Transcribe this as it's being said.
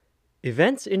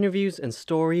Events, interviews, and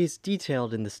stories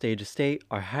detailed in the Stage of State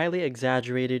are highly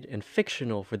exaggerated and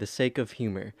fictional for the sake of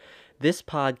humor. This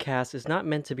podcast is not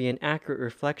meant to be an accurate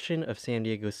reflection of San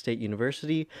Diego State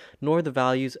University, nor the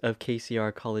values of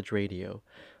KCR College Radio.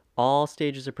 All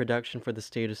stages of production for the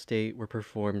State of State were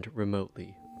performed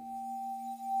remotely.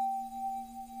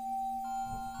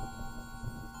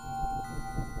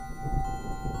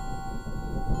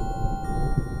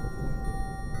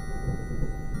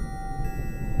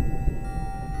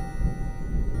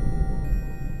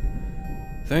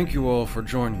 Thank you all for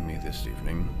joining me this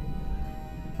evening.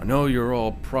 I know you're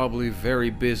all probably very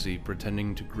busy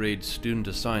pretending to grade student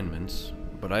assignments,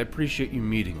 but I appreciate you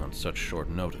meeting on such short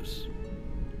notice.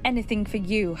 Anything for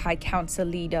you, High Council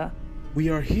Leader. We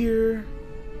are here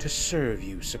to serve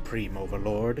you, Supreme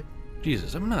Overlord.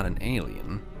 Jesus, I'm not an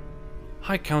alien.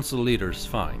 High Council Leader's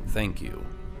fine, thank you.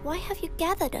 Why have you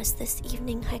gathered us this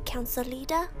evening, High Council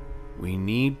Leader? We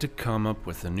need to come up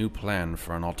with a new plan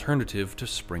for an alternative to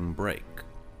spring break.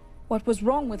 What was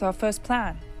wrong with our first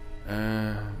plan?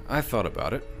 I thought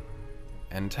about it,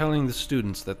 and telling the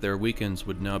students that their weekends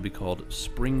would now be called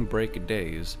spring break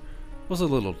days was a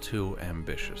little too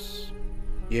ambitious.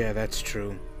 Yeah, that's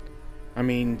true. I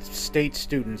mean, state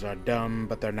students are dumb,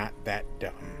 but they're not that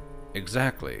dumb.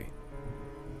 Exactly.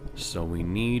 So we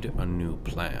need a new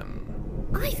plan.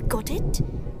 I've got it.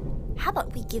 How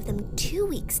about we give them 2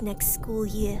 weeks next school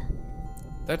year?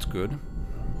 That's good,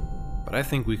 but I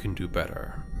think we can do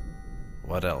better.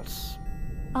 What else?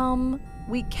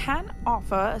 We can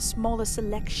offer a smaller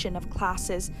selection of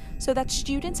classes so that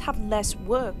students have less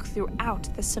work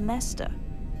throughout the semester.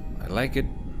 I like it,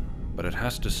 but it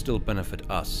has to still benefit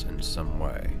us in some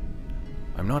way.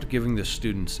 I'm not giving the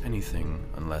students anything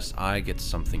unless I get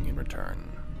something in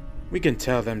return. We can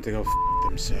tell them to go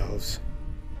themselves.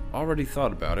 Already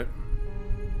thought about it,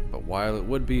 but while it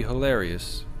would be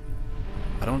hilarious,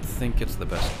 I don't think it's the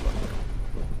best look.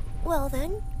 Well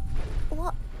then,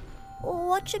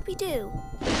 what should we do?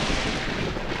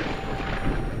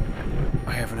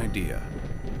 I have an idea.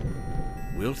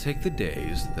 We'll take the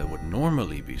days that would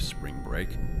normally be spring break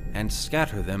and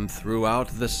scatter them throughout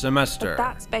the semester. But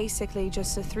that's basically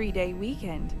just a 3-day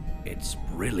weekend. It's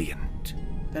brilliant.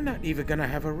 They're not even gonna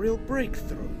have a real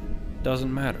breakthrough.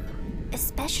 Doesn't matter.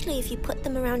 Especially if you put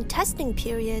them around testing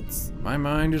periods. My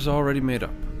mind is already made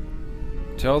up.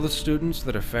 Tell the students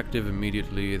that effective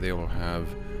immediately they will have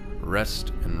rest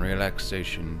and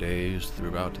relaxation days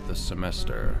throughout the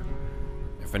semester.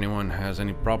 If anyone has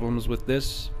any problems with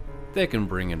this, they can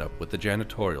bring it up with the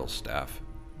janitorial staff.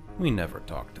 We never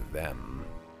talk to them.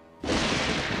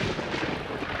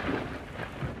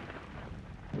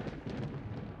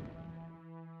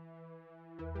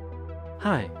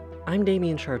 Hi, I'm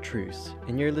Damian Chartreuse,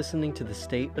 and you're listening to The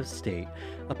State of State,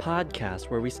 a podcast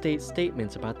where we state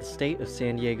statements about the state of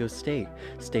San Diego State,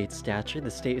 state stature,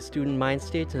 the state of student mind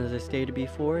states, and as I stated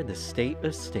before, the state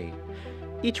of state.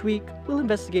 Each week, we'll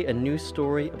investigate a new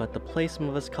story about the place some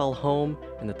of us call home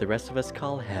and that the rest of us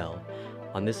call hell.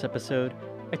 On this episode,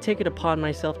 I take it upon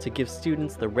myself to give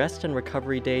students the rest and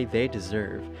recovery day they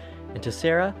deserve. And to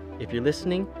Sarah, if you're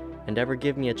listening and ever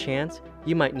give me a chance,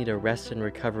 you might need a rest and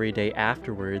recovery day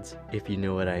afterwards, if you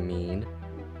know what I mean.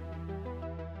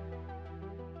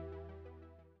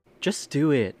 Just do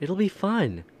it. It'll be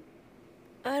fun.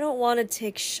 I don't want to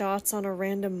take shots on a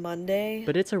random Monday.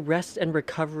 But it's a rest and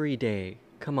recovery day.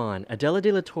 Come on, Adela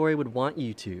De La Torre would want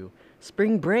you to.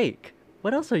 Spring break.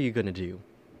 What else are you gonna do?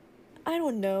 I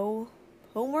don't know.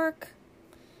 Homework?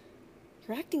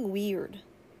 You're acting weird.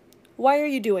 Why are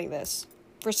you doing this?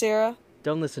 For Sarah?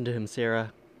 Don't listen to him,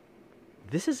 Sarah.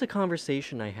 This is a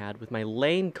conversation I had with my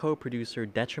lame co-producer,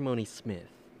 Detrimony Smith.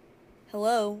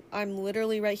 Hello, I'm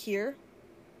literally right here.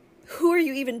 Who are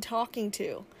you even talking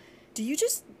to? Do you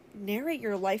just narrate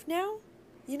your life now?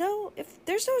 You know, if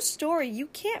there's no story, you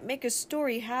can't make a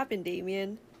story happen,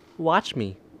 Damian. Watch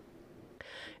me.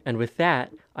 And with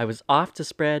that, I was off to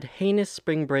spread heinous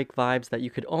spring break vibes that you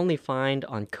could only find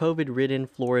on COVID-ridden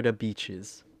Florida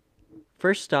beaches.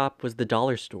 First stop was the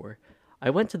dollar store. I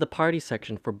went to the party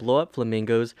section for blow-up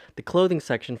flamingos, the clothing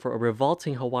section for a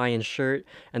revolting Hawaiian shirt,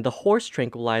 and the horse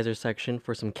tranquilizer section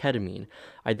for some ketamine.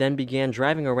 I then began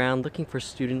driving around looking for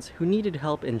students who needed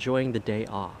help enjoying the day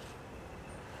off.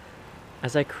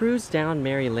 As I cruised down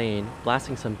Mary Lane,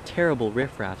 blasting some terrible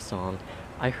riffraff song,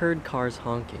 I heard cars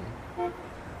honking.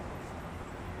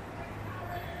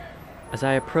 As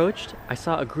I approached, I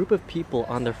saw a group of people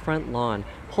on their front lawn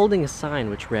holding a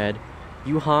sign which read,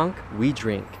 "You honk, we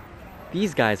drink."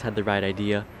 These guys had the right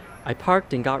idea. I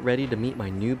parked and got ready to meet my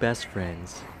new best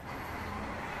friends.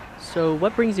 So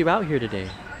what brings you out here today?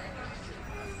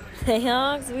 Hey,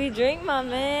 Honks, we drink, my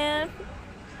man.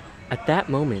 At that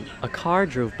moment, a car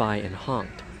drove by and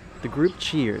honked. The group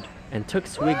cheered and took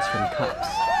swigs from cups.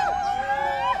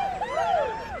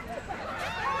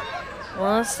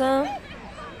 Want some?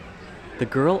 The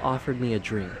girl offered me a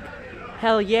drink.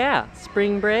 Hell yeah,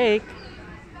 spring break!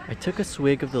 I took a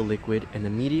swig of the liquid and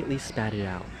immediately spat it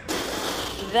out.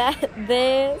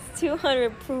 There's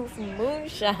 200 proof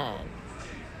moonshine.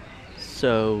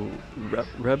 So,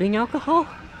 rubbing alcohol?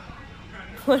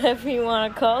 Whatever you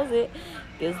want to call it,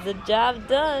 gets the job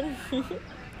done.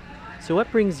 So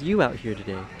what brings you out here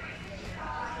today?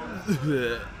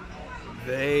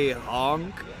 They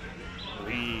honk,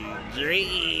 we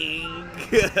drink.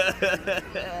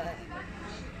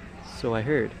 So I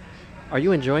heard. Are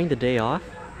you enjoying the day off?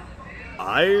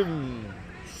 I'm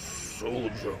so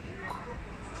drunk.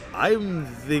 I'm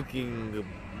thinking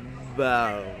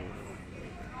about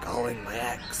calling my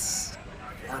ex,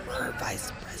 former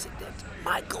Vice President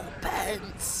Michael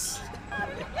Pence.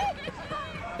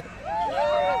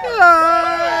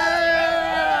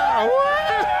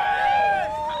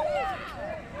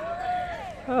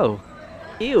 Oh,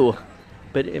 ew.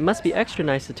 But it must be extra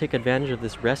nice to take advantage of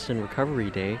this rest and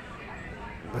recovery day.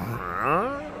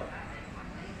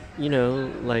 You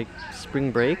know, like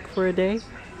spring break for a day?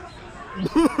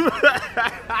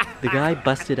 The guy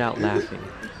busted out laughing.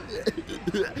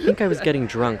 I think I was getting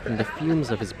drunk from the fumes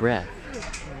of his breath.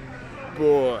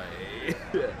 Boy,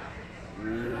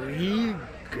 we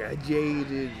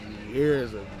graduated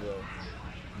years ago,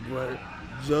 but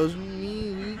just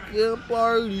me, we can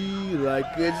party like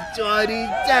it's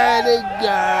 2010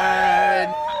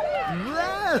 again.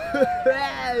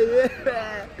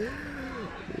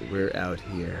 We're out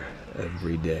here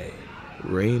every day,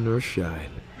 rain or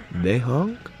shine. They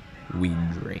honk, we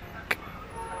drink.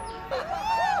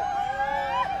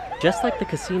 Just like the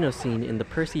casino scene in the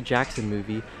Percy Jackson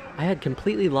movie, I had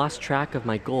completely lost track of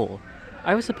my goal.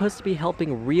 I was supposed to be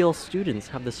helping real students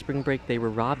have the spring break they were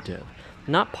robbed of,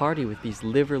 not party with these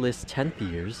liverless 10th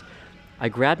years. I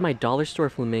grabbed my dollar store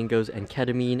flamingos and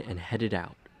ketamine and headed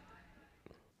out.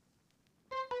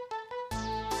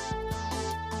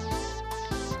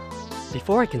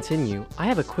 Before I continue, I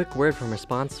have a quick word from our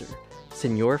sponsor,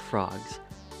 Señor Frogs.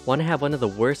 Want to have one of the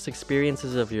worst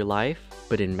experiences of your life,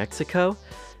 but in Mexico?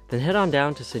 Then head on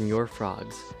down to Señor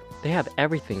Frogs. They have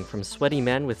everything from sweaty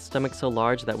men with stomachs so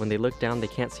large that when they look down they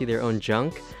can't see their own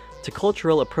junk, to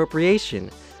cultural appropriation.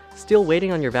 Still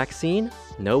waiting on your vaccine?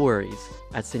 No worries.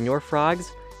 At Señor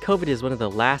Frogs, COVID is one of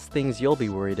the last things you'll be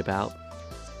worried about.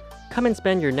 Come and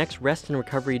spend your next rest and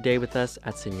recovery day with us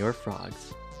at Señor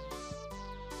Frogs.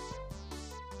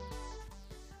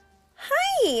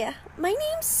 Hi, my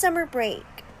name's Summer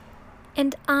Break.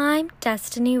 And I'm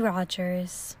Destiny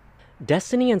Rogers.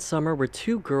 Destiny and Summer were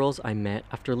two girls I met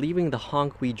after leaving the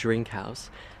Honk We Drink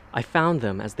house. I found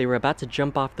them as they were about to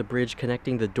jump off the bridge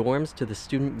connecting the dorms to the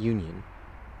student union.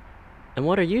 And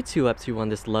what are you two up to on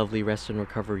this lovely rest and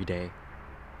recovery day?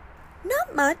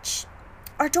 Not much.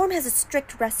 Our dorm has a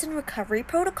strict rest and recovery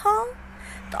protocol.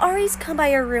 The RAs come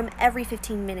by our room every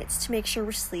 15 minutes to make sure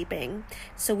we're sleeping,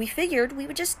 so we figured we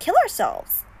would just kill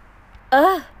ourselves.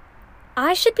 Ugh.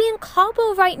 I should be in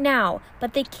Cabo right now,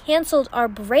 but they canceled our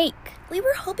break. We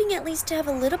were hoping at least to have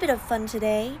a little bit of fun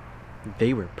today.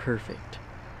 They were perfect.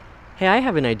 Hey, I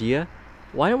have an idea.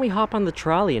 Why don't we hop on the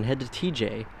trolley and head to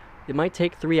TJ? It might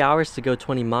take 3 hours to go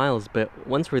 20 miles, but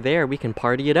once we're there, we can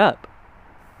party it up.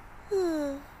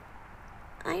 I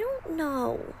don't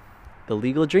know. The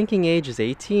legal drinking age is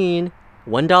 18.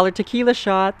 $1 tequila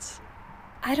shots.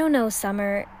 I don't know,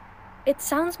 Summer. It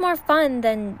sounds more fun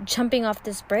than jumping off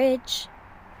this bridge.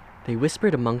 They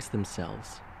whispered amongst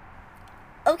themselves.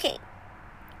 Okay,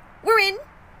 we're in.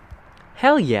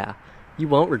 Hell yeah, you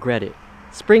won't regret it.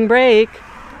 Spring break!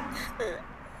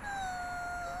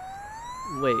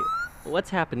 Wait,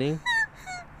 what's happening?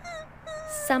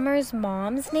 Summer's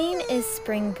mom's name is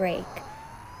Spring Break,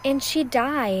 and she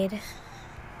died.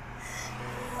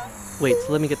 Wait,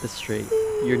 so let me get this straight.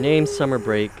 Your name's Summer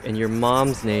Break, and your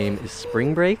mom's name is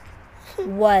Spring Break?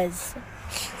 Was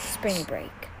Spring Break.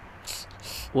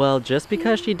 Well, just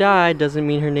because she died doesn't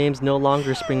mean her name's no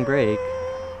longer Spring Break.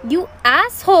 You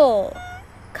asshole!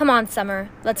 Come on, Summer.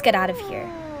 Let's get out of here.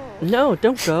 No,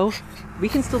 don't go. We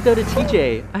can still go to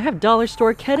TJ. I have dollar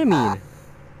store ketamine.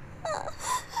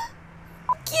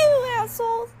 You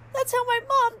asshole! That's how my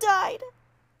mom died.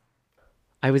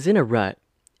 I was in a rut.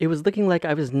 It was looking like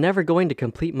I was never going to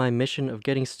complete my mission of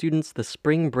getting students the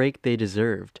spring break they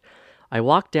deserved. I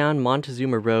walked down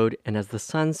Montezuma Road, and as the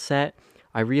sun set,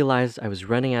 I realized I was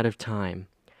running out of time.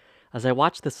 As I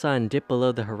watched the sun dip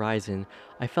below the horizon,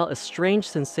 I felt a strange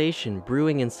sensation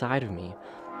brewing inside of me.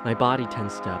 My body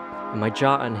tensed up, and my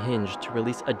jaw unhinged to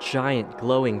release a giant,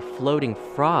 glowing, floating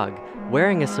frog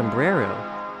wearing a sombrero.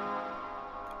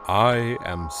 I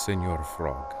am Senor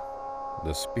Frog,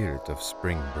 the spirit of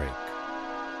spring break.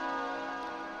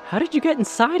 How did you get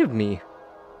inside of me?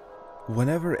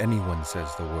 Whenever anyone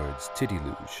says the words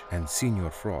Titty-Luge and Senor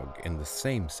Frog in the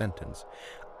same sentence,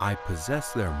 I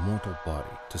possess their mortal body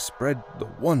to spread the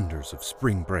wonders of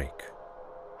spring break.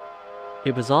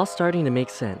 It was all starting to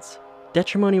make sense.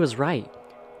 Detrimony was right.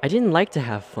 I didn't like to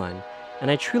have fun,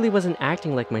 and I truly wasn't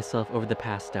acting like myself over the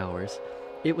past hours.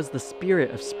 It was the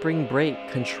spirit of spring break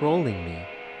controlling me.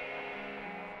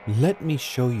 Let me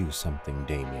show you something,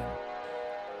 Damian.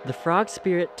 The frog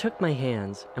spirit took my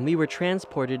hands, and we were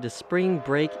transported to Spring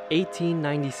Break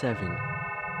 1897.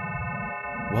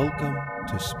 Welcome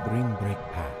to Spring Break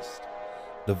Past,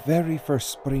 the very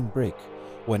first spring break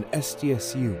when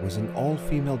SDSU was an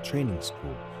all-female training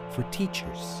school for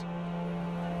teachers.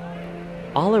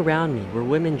 All around me were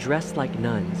women dressed like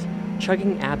nuns,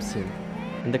 chugging absinthe,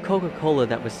 and the Coca-Cola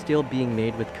that was still being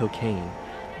made with cocaine.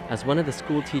 As one of the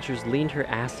school teachers leaned her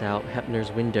ass out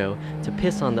Hepner's window to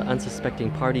piss on the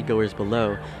unsuspecting partygoers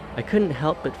below, I couldn't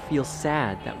help but feel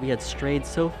sad that we had strayed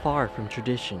so far from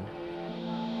tradition.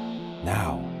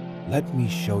 Now, let me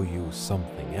show you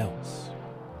something else.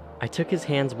 I took his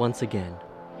hands once again.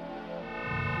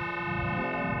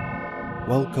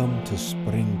 Welcome to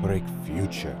Spring Break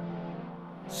Future.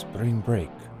 Spring Break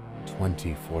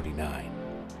 2049.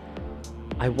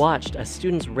 I watched as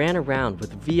students ran around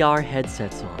with VR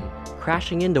headsets on,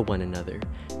 crashing into one another.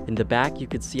 In the back, you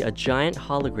could see a giant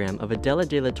hologram of Adela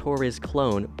de la Torre's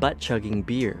clone butt-chugging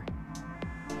beer.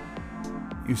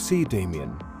 You see,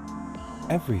 Damian,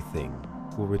 everything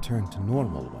will return to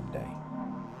normal one day.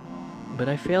 But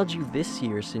I failed you this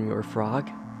year, Senor Frog.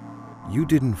 You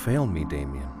didn't fail me,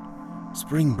 Damian.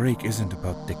 Spring break isn't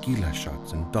about tequila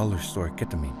shots and dollar store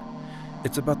ketamine.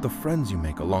 It's about the friends you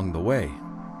make along the way.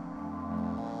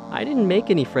 I didn't make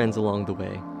any friends along the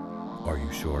way. Are you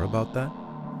sure about that?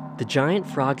 The giant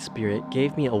frog spirit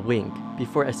gave me a wink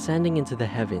before ascending into the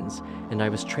heavens, and I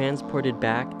was transported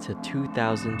back to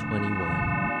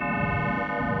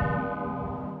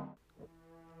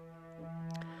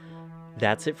 2021.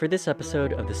 That's it for this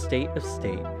episode of The State of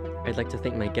State. I'd like to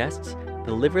thank my guests,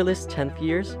 the liverless 10th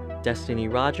years, Destiny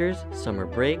Rogers, Summer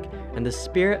Break, and the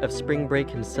spirit of spring break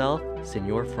himself,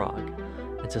 Senor Frog.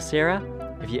 And to Sarah,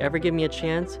 if you ever give me a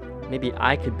chance, maybe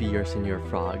I could be your Senor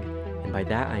Frog, and by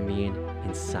that I mean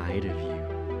inside of you.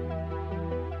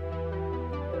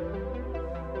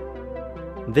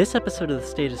 This episode of The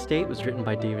State of State was written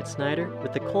by David Snyder,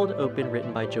 with the cold open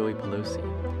written by Joey Pelosi.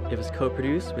 It was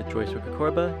co-produced with Joyce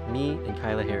Rukakorba, me, and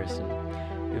Kyla Harrison.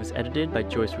 It was edited by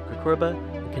Joyce Rukakorba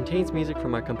and contains music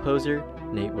from our composer,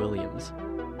 Nate Williams.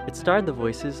 It starred the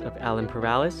voices of Alan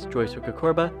Perales, Joyce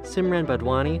Rukakorba, Simran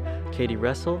Badwani, Katie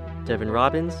Russell, Devin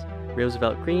Robbins,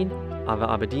 Roosevelt Green, Ava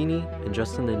Abedini, and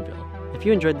Justin Linville. If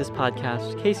you enjoyed this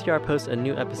podcast, KCR posts a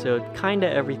new episode kinda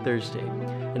every Thursday.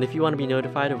 And if you want to be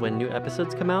notified of when new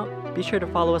episodes come out, be sure to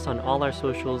follow us on all our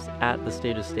socials at The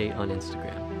State of State on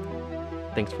Instagram.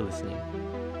 Thanks for listening.